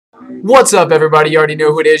What's up, everybody? You already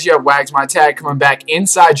know who it is. You have Wags My Tag coming back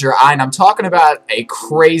inside your eye, and I'm talking about a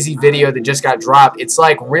crazy video that just got dropped. It's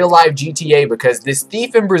like real-life GTA because this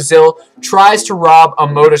thief in Brazil tries to rob a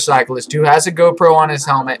motorcyclist who has a GoPro on his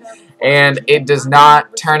helmet, and it does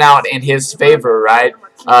not turn out in his favor, right?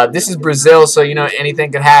 This is Brazil, so, you know,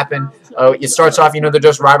 anything could happen. It starts off, you know, they're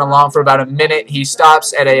just riding along for about a minute. He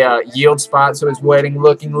stops at a yield spot, so he's waiting,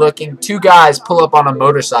 looking. Two guys pull up on a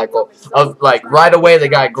motorcycle. Like, right away, the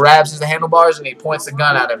guy grabs his handlebars and he points the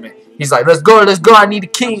gun at him. He's like, let's go, I need a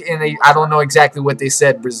key. And I don't know exactly what they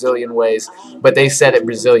said Brazilian ways, but they said it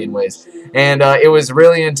Brazilian ways. And it was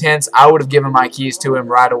really intense. I would have given my keys to him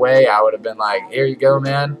right away. I would have been like, here you go,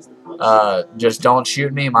 man. Just don't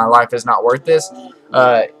shoot me. My life is not worth this.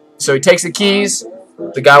 So he takes the keys.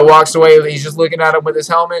 The guy walks away. He's just looking at him with his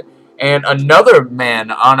helmet. And another man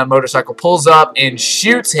on a motorcycle pulls up and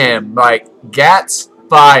shoots him. Like, gats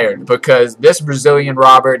fired, because this Brazilian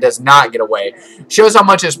robber does not get away. Shows how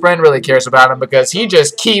much his friend really cares about him, because he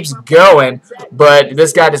just keeps going. But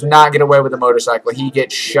this guy does not get away with the motorcycle. He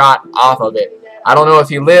gets shot off of it. I don't know if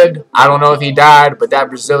he lived. I don't know if he died. But that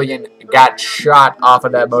Brazilian got shot off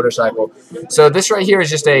of that motorcycle. So this right here is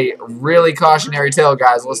just a really cautionary tale,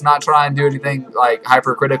 guys. Let's not try and do anything like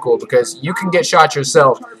hypercritical, because you can get shot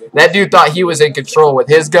yourself. That dude thought he was in control with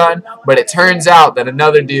his gun, but it turns out that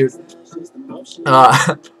another dude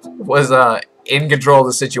was in control of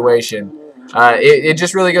the situation. It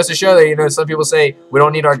just really goes to show that, you know, some people say we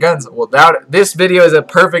don't need our guns. Well, this video is a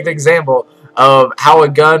perfect example of how a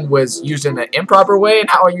gun was used in an improper way and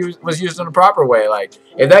how it was used in a proper way. Like,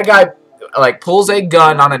 if that guy pulls a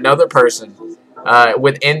gun on another person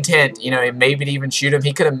with intent, you know, and maybe to even shoot him,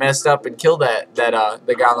 he could have messed up and killed the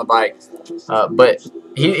guy on the bike. But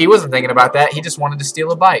he wasn't thinking about that. He just wanted to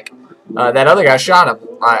steal a bike. That other guy shot him.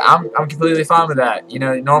 I'm completely fine with that. You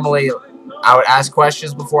know, normally I would ask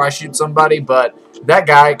questions before I shoot somebody, but that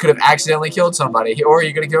guy could have accidentally killed somebody, or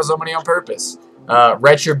he could have killed somebody on purpose.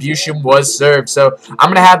 Retribution was served. So I'm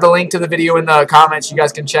gonna have the link to the video in the comments. You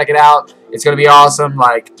guys can check it out. It's gonna be awesome.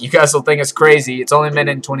 Like, you guys will think it's crazy. It's only a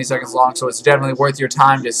minute and 20 seconds long, so it's definitely worth your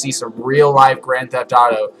time to see some real life Grand Theft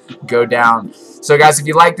Auto go down. So guys, if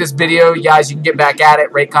you like this video, you guys, you can get back at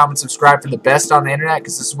it. Rate, comment, subscribe for the best on the internet,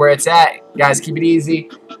 because this is where it's at. Guys, keep it easy.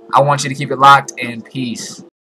 I want you to keep it locked, and peace.